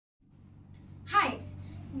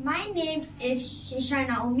My name is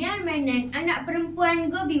Shaesena Menon, anak perempuan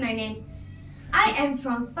Gobi Menon. I am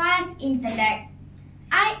from 5 Intellect.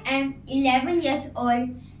 I am 11 years old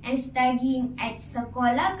and studying at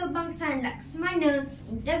Sekolah Kebangsaan Laksamana,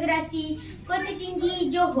 Integrasi, Kota Tinggi,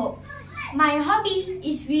 Johor. My hobby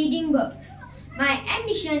is reading books. My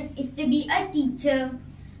ambition is to be a teacher.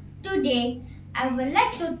 Today, I would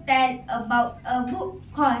like to tell about a book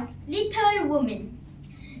called Little Woman.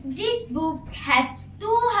 This book has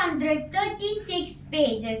 236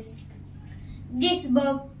 pages. This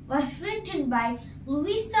book was written by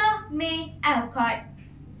Louisa May Alcott.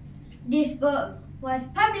 This book was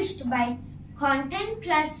published by Content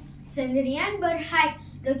Plus Sendirian Berhad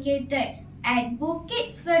located at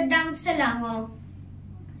Bukit Sedang, Selangor.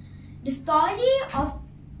 The story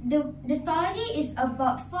is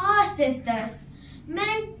about 4 sisters,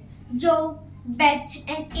 Meg, Jo, Beth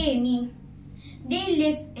and Amy. They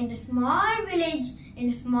live in a small village in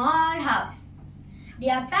a small house.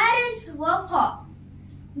 Their parents were poor,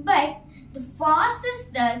 but the 4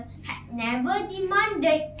 sisters had never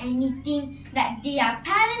demanded anything that their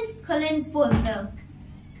parents couldn't fulfill.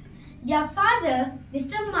 Their father,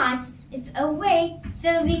 Mr. March, is away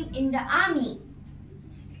serving in the army,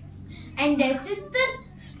 and their sisters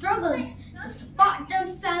struggles to support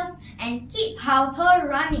themselves and keep household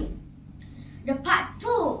running. The part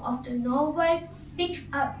 2 of the novel picks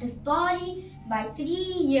up the story by 3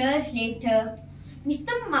 years later.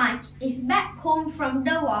 Mr. March is back home from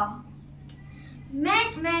the war.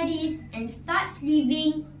 Meg marries and starts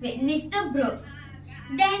living with Mr. Brooke.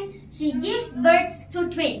 Then she gives birth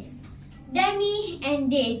to twins, Demi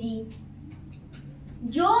and Daisy.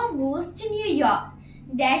 Jo moves to New York.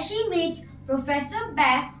 There she meets Professor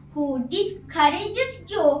Bear, who discourages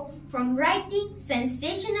Jo from writing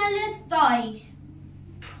sensationalist stories.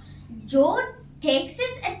 Jo takes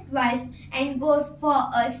his advice and goes for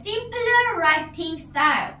a simpler writing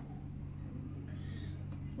style.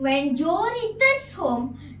 When Jo returns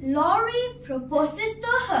home, Laurie proposes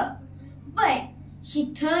to her, but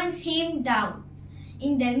she turns him down.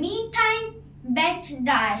 In the meantime, Beth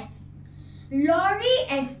dies. Laurie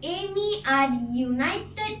and Amy are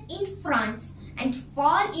reunited in France and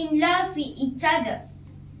fall in love with each other.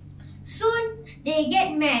 Soon, they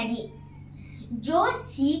get married. Jo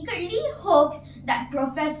secretly hopes that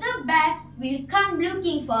Professor Bear will come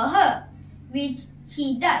looking for her, which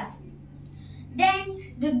he does.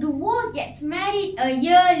 Then, the duo gets married a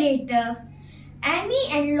year later. Amy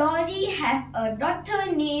and Laurie have a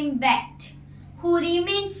daughter named Beth, who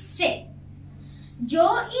remains sick.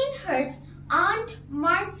 Jo inherits Aunt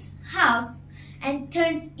Mart's house and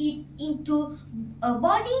turns it into a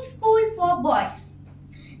boarding school for boys.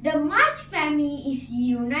 The March family is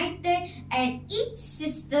reunited and each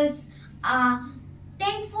sisters are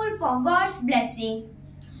thankful for God's blessing.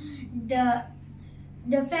 The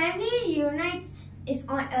family reunites is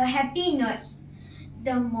on a happy note.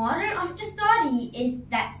 The moral of the story is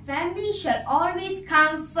that family shall always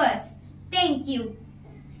come first. Thank you.